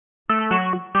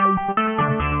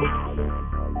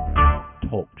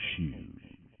Shoes.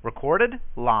 Recorded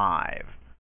live.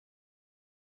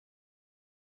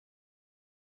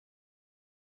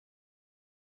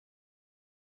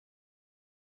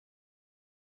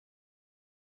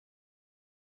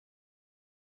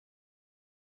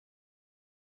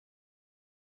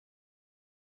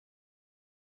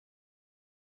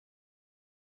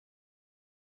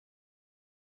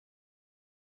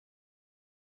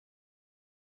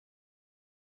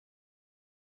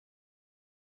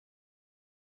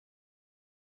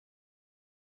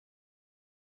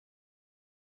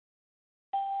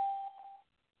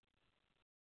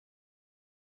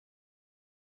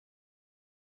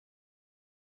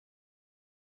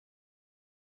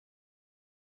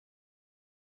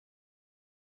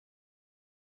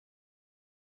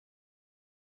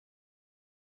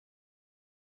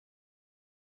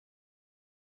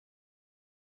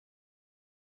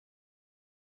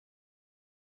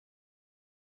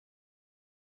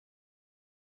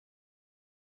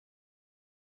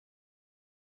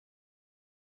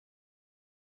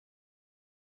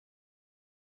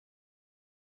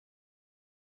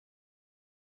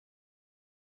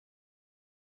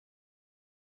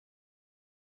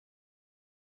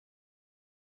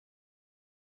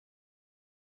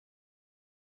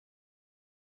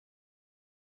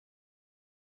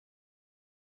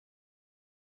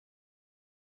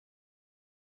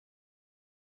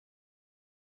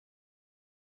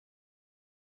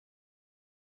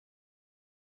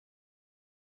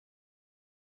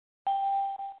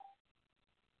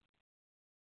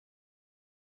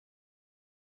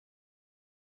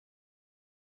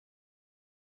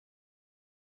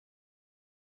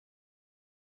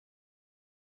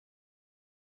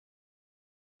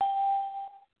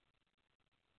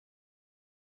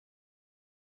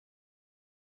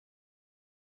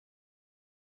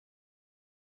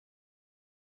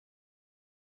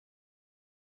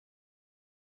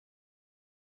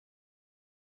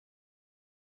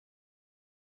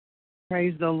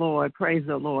 Praise the Lord. Praise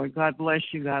the Lord. God bless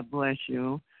you. God bless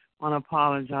you. I want to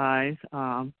apologize,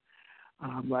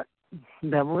 but the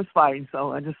devil was fighting.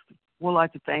 So I just would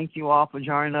like to thank you all for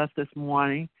joining us this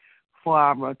morning for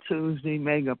our Tuesday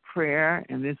mega prayer.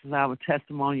 And this is our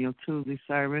testimonial Tuesday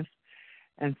service.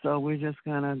 And so we're just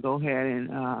going to go ahead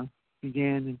and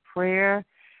begin in prayer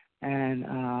and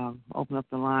open up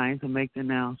the lines and make the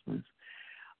announcements.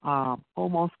 Oh,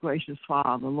 most gracious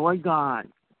Father, Lord God,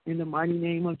 in the mighty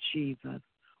name of Jesus,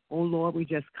 oh, Lord, we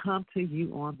just come to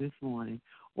you on this morning.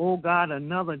 Oh, God,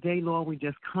 another day, Lord, we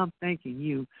just come thanking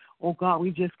you. Oh, God,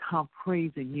 we just come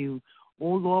praising you.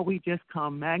 Oh, Lord, we just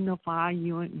come magnifying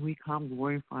you and we come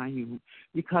glorifying you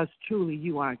because truly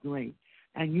you are great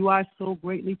and you are so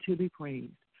greatly to be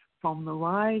praised. From the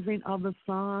rising of the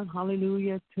sun,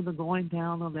 hallelujah, to the going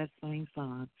down of that same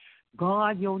sun.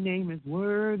 God, your name is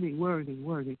worthy, worthy,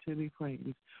 worthy to be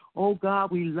praised. Oh,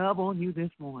 God, we love on you this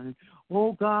morning.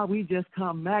 Oh, God, we just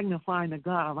come magnifying the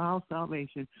God of our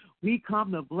salvation. We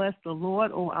come to bless the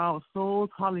Lord, oh, our souls,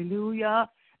 hallelujah,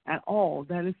 and all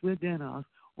that is within us.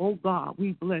 Oh, God,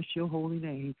 we bless your holy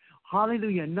name.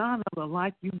 Hallelujah. None other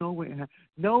like you nowhere.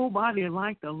 Nobody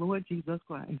like the Lord Jesus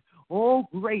Christ. Oh,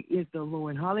 great is the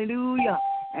Lord. Hallelujah.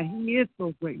 And he is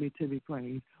so greatly to be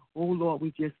praised. Oh, Lord,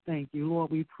 we just thank you.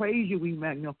 Lord, we praise you, we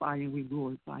magnify you, we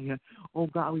glorify you. Oh,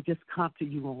 God, we just come to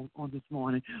you on this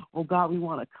morning. Oh, God, we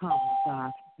want to come,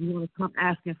 God. We want to come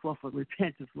asking for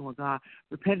repentance, Lord God.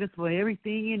 Repentance for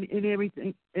everything and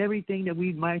everything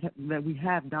that we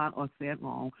have done or said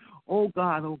wrong. Oh,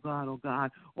 God, oh, God, oh, God.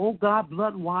 Oh, God,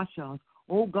 blood wash us.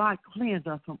 Oh, God, cleanse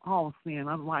us from all sin,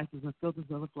 unrighteousness, and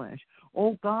filthiness of the flesh.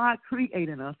 Oh, God, create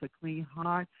in us a clean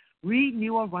heart.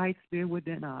 Renew a right spirit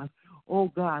within us. Oh,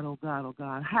 God, oh, God, oh,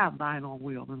 God, have thine own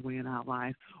will and way in our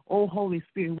lives. Oh, Holy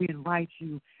Spirit, we invite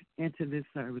you into this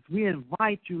service. We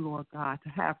invite you, Lord God, to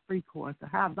have free course, to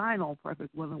have thine own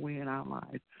perfect will and way in our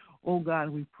lives. Oh, God,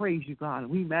 we praise you, God,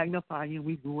 and we magnify you and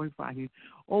we glorify you.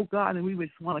 Oh, God, and we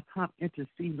just want to come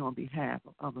intercede on behalf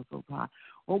of others, oh, God.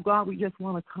 Oh, God, we just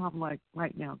want to come like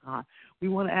right now, God. We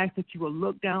want to ask that you will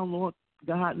look down, Lord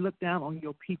God, look down on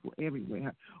your people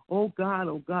everywhere. Oh, God,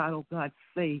 oh, God, oh, God,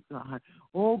 save, God.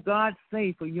 Oh, God,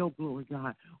 save for your glory,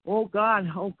 God. Oh, God,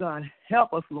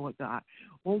 help us, Lord God.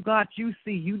 Oh, God, you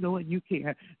see, you know, and you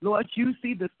care. Lord, you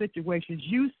see the situations.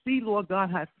 You see, Lord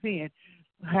God, how sin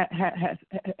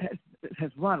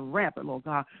has run rampant, Lord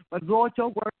God. But Lord, your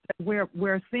word said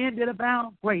where sin did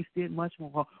abound, grace did much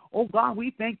more. Oh God,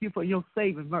 we thank you for your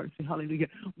saving mercy. Hallelujah.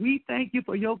 We thank you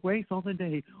for your grace on the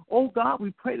day. Oh God,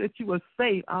 we pray that you will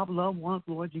save our loved ones,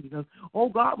 Lord Jesus. Oh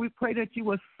God, we pray that you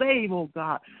will save, oh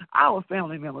God, our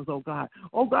family members, oh God.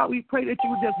 Oh God, we pray that you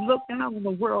will just look down on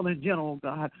the world in general,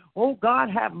 God. Oh God,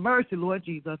 have mercy, Lord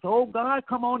Jesus. Oh God,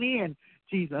 come on in,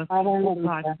 Jesus. Oh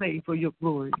God, save for your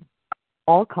glory.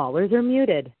 All callers are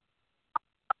muted.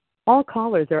 All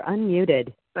callers are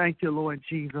unmuted. Thank you, Lord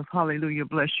Jesus. Hallelujah.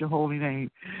 Bless your holy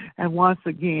name. And once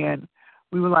again,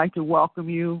 we would like to welcome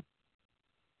you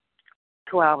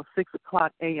to our 6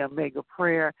 o'clock a.m. mega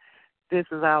prayer. This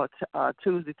is our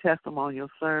Tuesday testimonial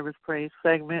service praise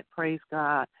segment. Praise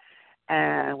God.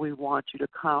 And we want you to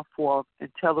come forth and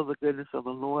tell of the goodness of the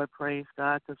Lord. Praise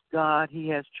God. Because God, he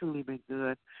has truly been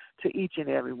good to each and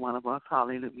every one of us.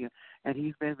 Hallelujah. And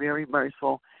he's been very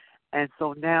merciful. And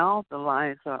so now the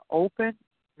lines are open.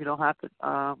 You don't have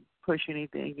to push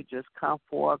anything. You just come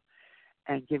forth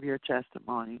and give your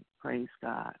testimony. Praise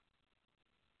God.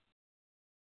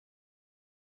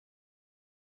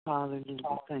 Hallelujah.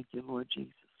 Thank you, Lord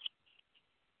Jesus.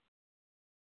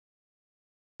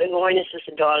 Good morning,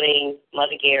 Sister Darlene,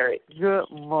 Mother Garrett. Good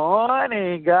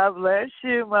morning. God bless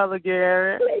you, Mother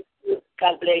Garrett.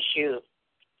 God bless you.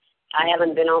 I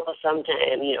haven't been on for some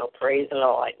time, praise the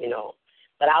Lord,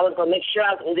 But I was going to make sure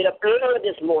I was going to get up early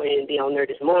this morning and be on there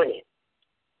this morning.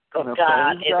 Because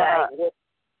God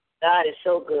is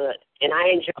so good. And I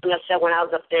enjoyed myself when I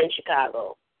was up there in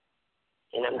Chicago.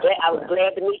 And I was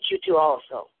glad to meet you too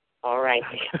also. All right.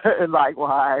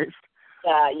 Likewise.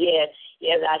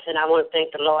 Yes, I said I want to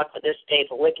thank the Lord for this day,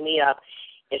 for waking me up.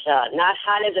 It's not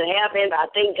hot as it has been, but I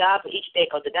thank God for each day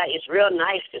because it's real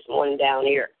nice this morning down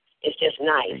here. It's just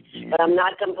nice. But I'm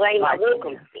not complaining. I won't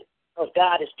complain because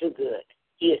God is too good.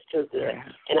 He is too good. Yeah.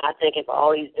 And I thank him for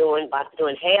all he's doing, by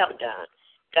doing, have done.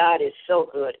 God is so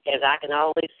good. As I can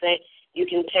always say, you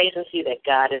can taste and see that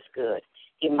God is good.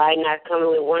 He might not come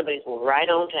with one, but he's right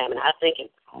on time. And I thank him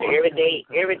every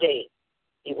day.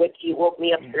 He woke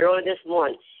me up early this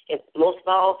morning. And most of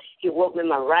all, he woke me in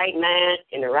my right mind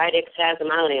and the right exercise of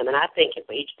my limb. And I thank him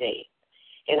for each day.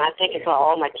 And I thank him for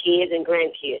all my kids and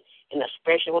grandkids, and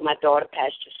especially with my daughter,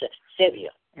 Pastor Sylvia.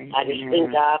 I just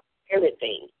thank God for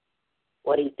everything,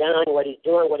 what he's done, what he's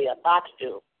doing, what he's about to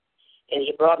do. And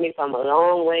he brought me from a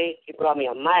long way. He brought me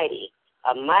a mighty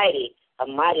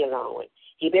long way.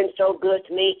 He's been so good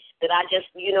to me that I just,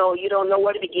 you don't know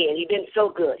where to begin. He's been so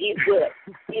good. He's good.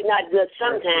 He's not good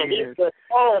sometimes. He's good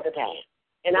all the time.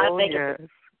 And I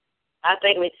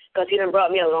thank him because he done brought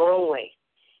me a long way.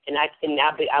 And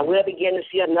I will begin to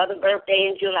see another birthday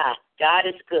in July. God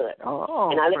is good. Oh,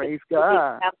 and praise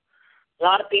God. A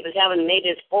lot of people haven't made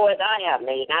it as far as I have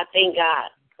made, and I thank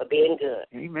God for being good.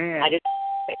 Amen. I just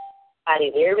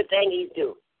did everything he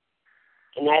do.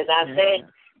 And as I said,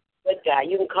 good God,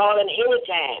 you can call him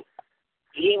anytime.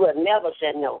 He would never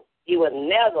say no. He would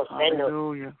never say no.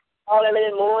 Call him in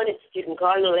the morning. You can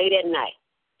call him late at night.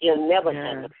 He'll never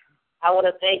say no. I want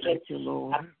to thank him. You,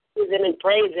 Lord. I praise him and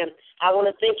praise him. I want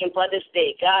to thank him for this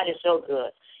day. God is so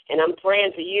good. And I'm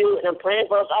praying for you, and I'm praying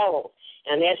for us all.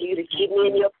 And I'm asking you to keep me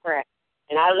in your prayer.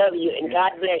 And I love you, and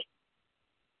God bless you.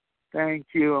 Thank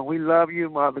you, and we love you,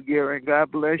 Mother Garrett.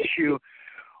 God bless you.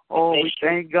 Oh, we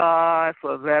thank God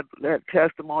for that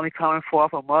testimony coming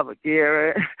forth from Mother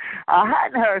Garrett. I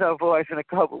hadn't heard her voice in a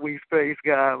couple of weeks, praise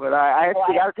God, but I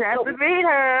actually got a chance to meet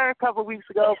her a couple of weeks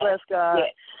ago, bless God.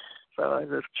 Yes. So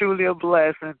it's truly a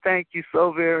blessing. Thank you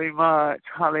so very much.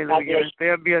 Hallelujah. If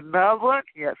there be another one,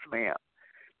 yes, ma'am.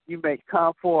 You may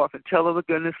come forth and tell of the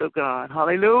goodness of God.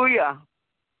 Hallelujah.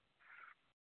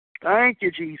 Thank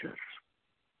you, Jesus.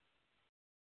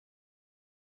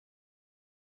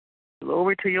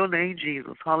 Glory to your name,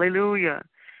 Jesus. Hallelujah.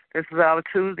 This is our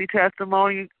Tuesday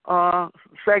testimony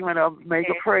segment of Make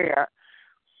a Prayer.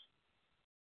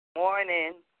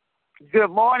 Morning.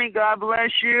 Good morning. God bless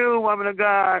you, woman of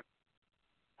God.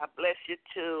 I bless you,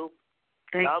 too.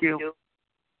 Thank you.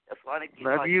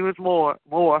 Love you is more.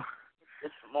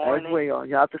 This morning. As well.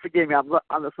 You have to forgive me. I'm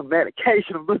under some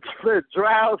medication. I'm a little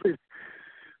drowsy.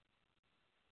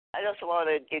 I just want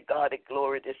to give God the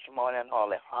glory this morning, all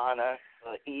the honor.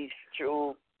 He's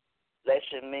true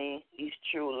blessing me. He's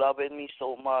true loving me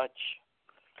so much.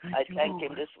 I thank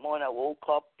him this morning. I woke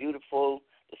up beautiful.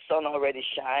 The sun already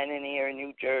shining here in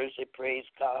New Jersey. Praise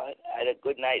God. I had a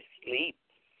good night's sleep.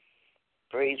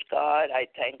 Praise God. I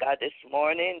thank God this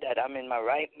morning that I'm in my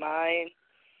right mind.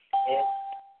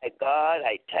 And God,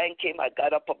 I thank him. I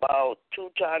got up about 2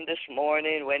 times this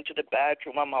morning, went to the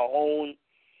bathroom on my own,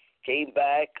 came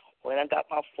back, when I got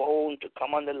my phone to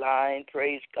come on the line.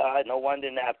 Praise God. No one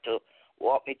didn't have to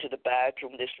walk me to the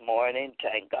bathroom this morning.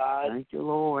 Thank God. Thank you,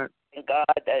 Lord. Thank God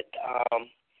that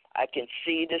I can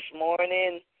see this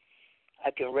morning.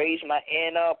 I can raise my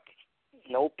hand up.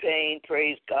 No pain.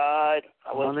 Praise God.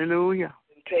 I was Hallelujah.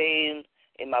 in pain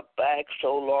in my back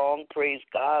so long. Praise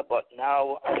God. But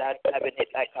now I'm not having it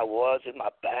like I was in my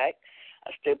back.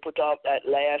 I still put off that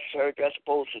last surgery I'm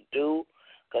supposed to do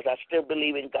because I still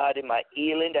believe in God in my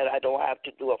healing, that I don't have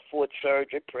to do a foot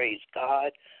surgery. Praise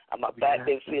God. And my back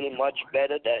been feeling much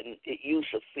better than it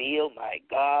used to feel. My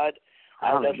God.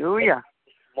 Hallelujah.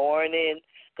 This morning,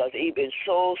 because He's been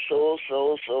so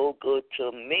good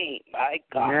to me. My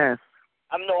God. Yes.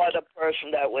 I'm no other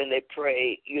person that when they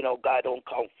pray, God don't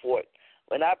come forth.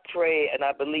 When I pray and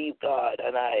I believe God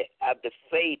and I have the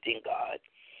faith in God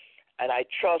and I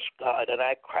trust God and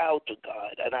I cry out to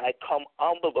God and I come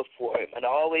humble before Him and I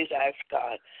always ask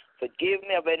God, forgive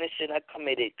me of any sin I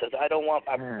committed, because I don't want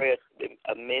my prayer to be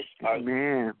amiss.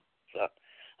 Amen.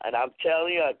 And I'm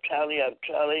telling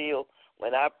you,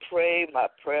 when I pray, my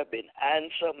prayer been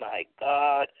answered, my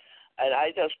God. And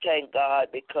I just thank God,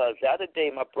 because the other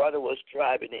day my brother was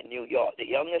driving in New York. The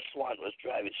youngest one was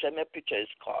driving. Sent me a picture of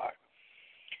his car.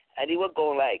 And he was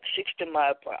going like 60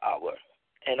 miles per hour.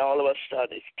 And all of a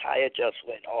sudden, his tire just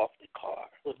went off the car.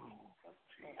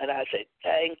 And I said,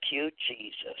 thank you,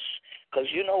 Jesus. Because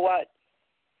you know what?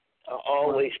 I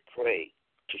always pray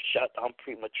to shut down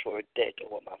premature death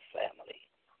over my family.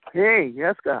 Hey,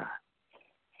 yes, God.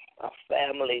 My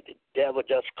family, the devil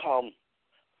just come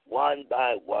one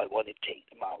by one want to take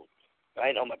them out.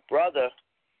 Right now, my brother,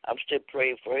 I'm still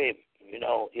praying for him.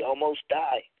 He almost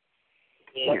died.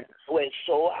 He went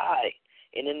so high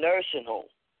in a nursing home,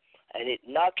 and it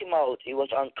knocked him out. He was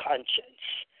unconscious.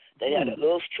 Then he had a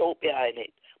little stroke behind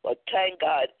it. But thank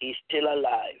God he's still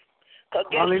alive.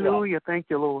 Hallelujah. Thank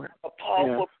you, Lord. A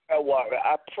powerful prayer warrior.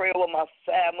 I pray over my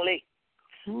family.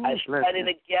 I stand in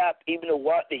the gap. Even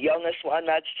the youngest one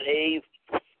not saved,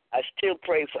 I still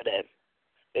pray for them.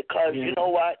 Because you know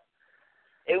what?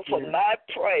 Even for my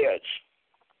prayers,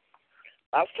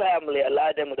 my family, a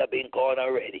lot of them would have been gone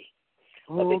already.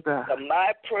 Oh, God.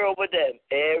 My prayer over them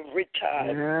every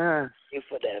time. Pray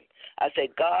for them. I say,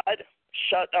 God,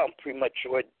 shut down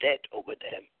premature death over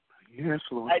them. Yes,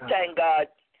 Lord. I thank God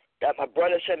that my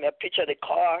brother sent me a picture of the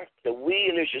car. The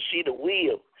wheel, you should see the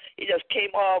wheel. It just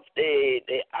came off the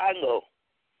angle.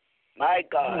 My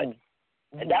God.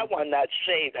 And that one not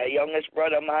saved. That youngest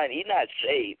brother of mine, he not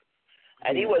saved.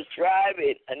 And he was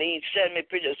driving, and he sent me a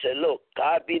picture and said, look,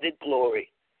 God be the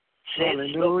glory. Said,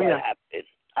 look what happened.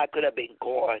 I could have been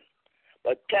gone.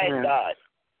 But thank God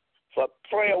for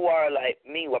prayer warrior like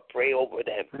me will pray over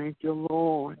them. Thank you,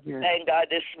 Lord. Yes. Thank God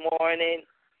this morning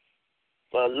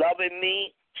for loving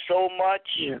me so much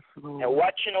and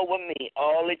watching over me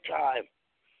all the time.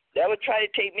 They would try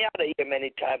to take me out of here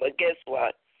many times, but guess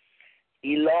what?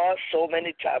 He lost so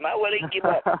many times. I wouldn't give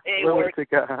up. He ain't working.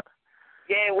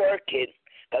 He ain't working.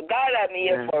 But God had me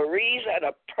here for a reason and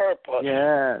a purpose.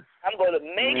 Yes. I'm going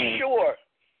to make sure,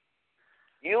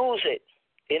 use it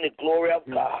in the glory of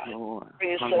God.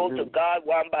 Bring souls to God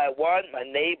one by one. My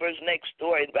neighbors next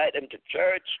door, invite them to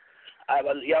church. I have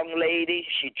a young lady.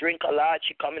 She drink a lot.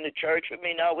 She come into church with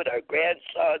me now with her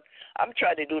grandson. I'm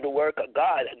trying to do the work of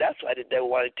God, and that's why the devil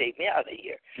want to take me out of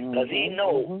here. Because he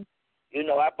knows,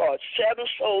 I brought 7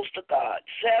 souls to God.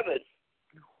 7.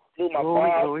 Through my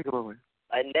mom,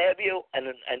 my nephew, and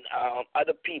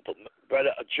other people.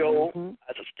 Brother Joe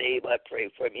has a stable. I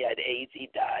prayed for him. He had AIDS. He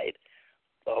died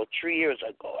about 3 years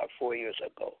ago or 4 years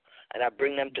ago. And I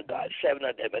bring them to God, 7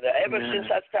 of them. And ever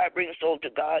since I started bringing souls to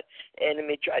God, the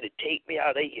enemy tried to take me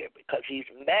out of here because he's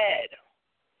mad.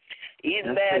 He's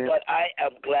mad, but I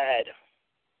am glad.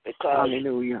 Because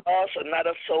also not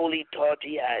a soul he thought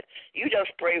he had. You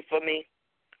just pray for me,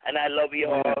 and I love you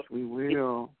all. Yes, we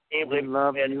will. We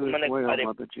love you as well,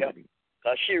 Mother Judy.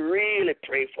 Because she really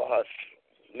prayed for us,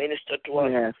 minister to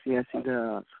us. Yes, she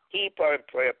does. Keep her in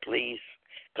prayer, please.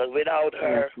 Because without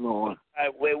her,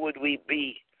 where would we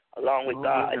be along with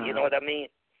God? You know what I mean?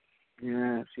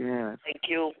 Yes. Thank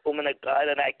you, woman of God,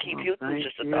 and I keep you too,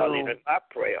 Sister Darlene, in my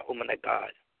prayer, woman of God.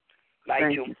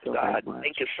 Thank you, God.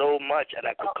 Thank you so much, and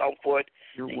I could come forth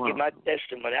and give my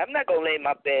testimony. I'm not going to lay in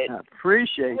my bed. I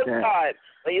appreciate that. Time.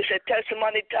 When you said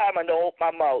testimony time, I don't open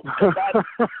my mouth. God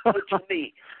good to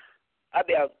me. I'll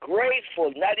be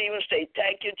grateful, not even say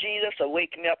thank you, Jesus, for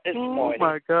waking me up this morning. Oh,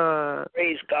 my God.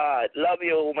 Praise God. Love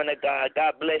you, woman of God.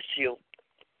 God bless you.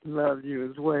 Love you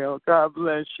as well. God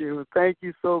bless you. Thank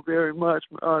you so very much,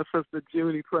 Sister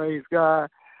Judy. Praise God.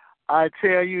 I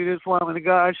tell you, this woman of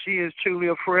God, she is truly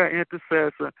a prayer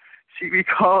intercessor. She be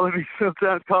calling me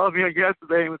sometimes, called me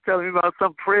yesterday and was telling me about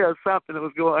some prayer or something that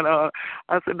was going on.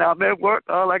 I said, now, I'm at work.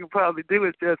 All I can probably do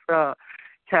is just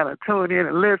kind of tune in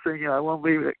and listen. I won't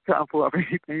be able to come for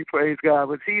everything, praise God.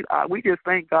 But we just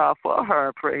thank God for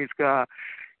her, praise God.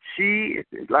 She,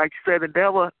 like you said, the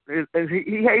devil,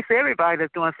 he hates everybody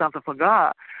that's doing something for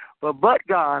God. But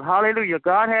God, hallelujah,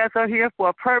 God has her here for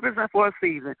a purpose and for a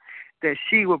season that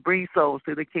she will bring souls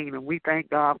to the kingdom. We thank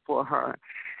God for her.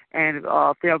 And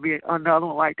if there'll be another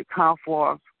one like to come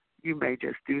forth, you may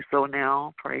just do so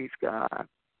now. Praise God.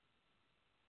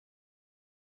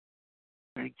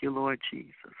 Thank you, Lord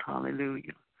Jesus.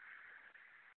 Hallelujah.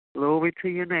 Glory to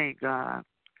your name, God.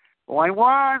 Going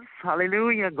once,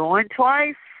 hallelujah. Going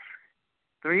twice,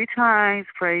 3 times,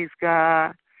 praise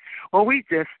God. Well, we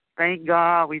just thank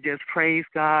God. We just praise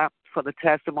God for the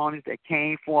testimonies that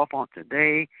came forth on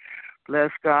today.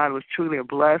 Bless God. It was truly a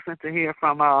blessing to hear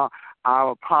from our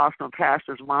apostle and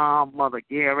pastor's mom, Mother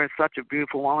Garrett, such a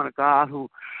beautiful woman of God who,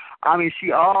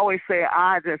 she always say,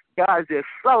 God is just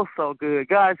so good.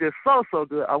 God is just so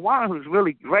good. A woman who's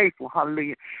really grateful,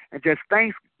 hallelujah, and just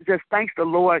thanks the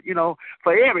Lord,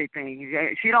 for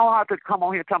everything. She don't have to come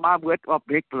on here talking about what a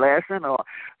big blessing or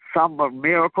some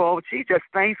miracle. She just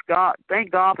thank God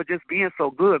for just being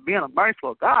so good, being a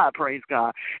merciful God, praise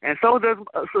God. And so does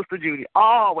Sister Judy,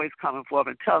 always coming forth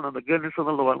and telling them the goodness of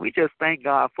the Lord. We just thank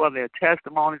God for their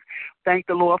testimonies. Thank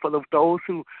the Lord for those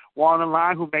who were on the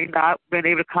line who may not been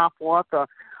able to come forth.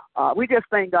 We just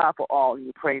thank God for all of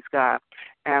you, praise God.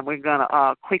 And we're going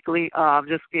to quickly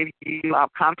just give you our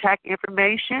contact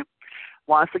information.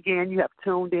 Once again, you have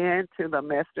tuned in to the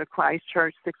Master Christ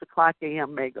Church 6 o'clock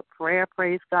a.m. mega prayer,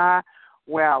 praise God,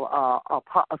 where a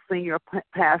senior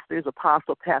pastor is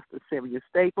Apostle Pastor Sylvia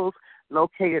Staples,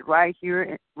 located right here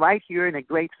in the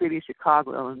great city of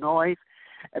Chicago, Illinois.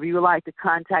 If you would like to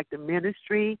contact the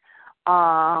ministry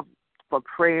for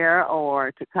prayer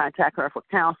or to contact her for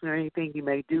counseling or anything, you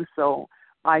may do so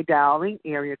by dialing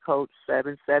area code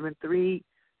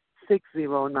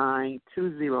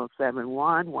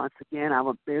 773-609-2071. Once again,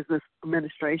 our business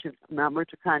administration number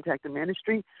to contact the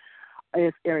ministry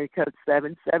is area code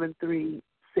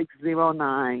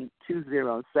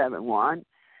 773-609-2071.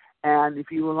 And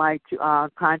if you would like to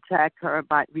contact her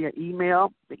via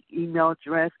email, the email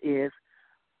address is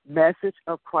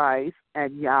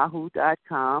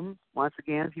messageofchrist@yahoo.com. Once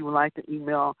again, if you would like to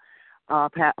email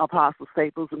Apostle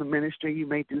Staples in the ministry, you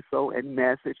may do so at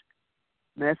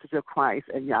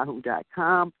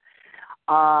messageofchrist@yahoo.com.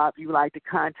 If you would like to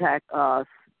contact us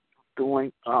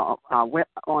on our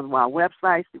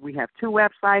websites, we have 2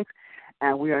 websites,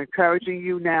 and we are encouraging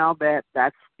you now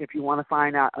that's if you want to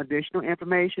find out additional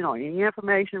information or any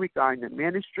information regarding the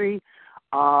ministry,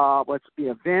 what's the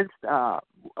events,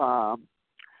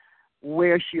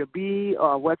 where she'll be,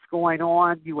 or what's going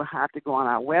on, you will have to go on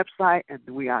our website, and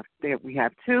we have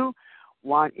 2.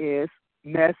 One is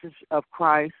Message of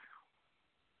Christ.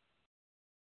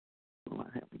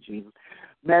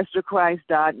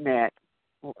 MessageofChrist.net.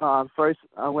 First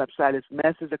website is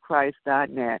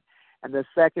MessageofChrist.net, and the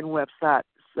second website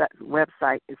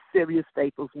is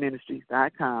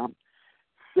SylviaStaplesMinistries.com.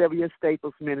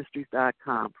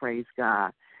 SylviaStaplesMinistries.com. Praise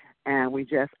God. And we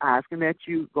just asking that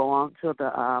you go on to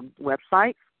the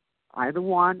website, either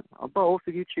one or both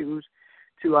if you choose,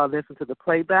 to listen to the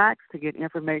playbacks, to get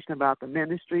information about the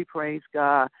ministry, praise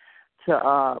God,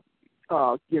 to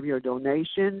give your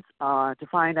donations, to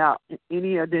find out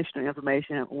any additional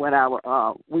information what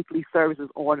our weekly services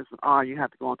orders are. You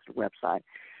have to go onto the website.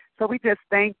 So we just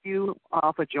thank you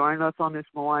for joining us on this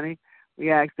morning. We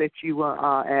ask that you,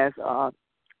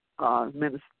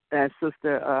 as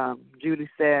Sister Judy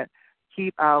said,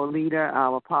 keep our leader,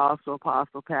 our Apostle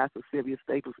Pastor Sylvia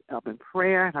Staples, up in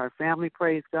prayer and her family,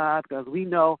 praise God, because we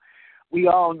all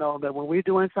know that when we're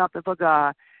doing something for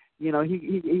God, we on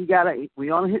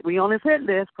his hit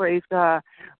list, praise God.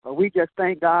 But we just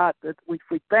thank God that we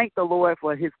thank the Lord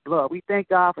for His blood. We thank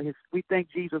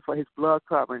Jesus for His blood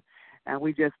covering, and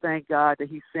we just thank God that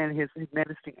He sent His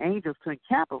ministering angels to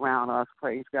encamp around us,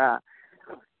 praise God.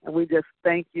 And we just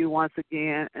thank you once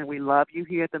again, and we love you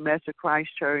here at the Master Christ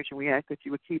Church, and we ask that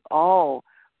you would keep all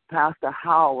Pastor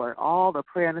Howard, all the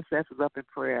prayer intercessors up in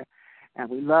prayer. And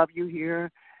we love you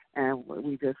here, and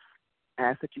we just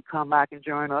ask that you come back and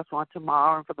join us on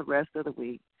tomorrow and for the rest of the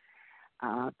week.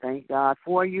 Thank God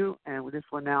for you, and this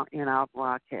will now end our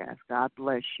broadcast. God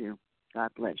bless you. God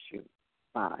bless you.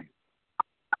 Bye.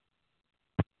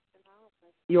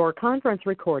 Your conference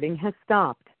recording has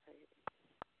stopped.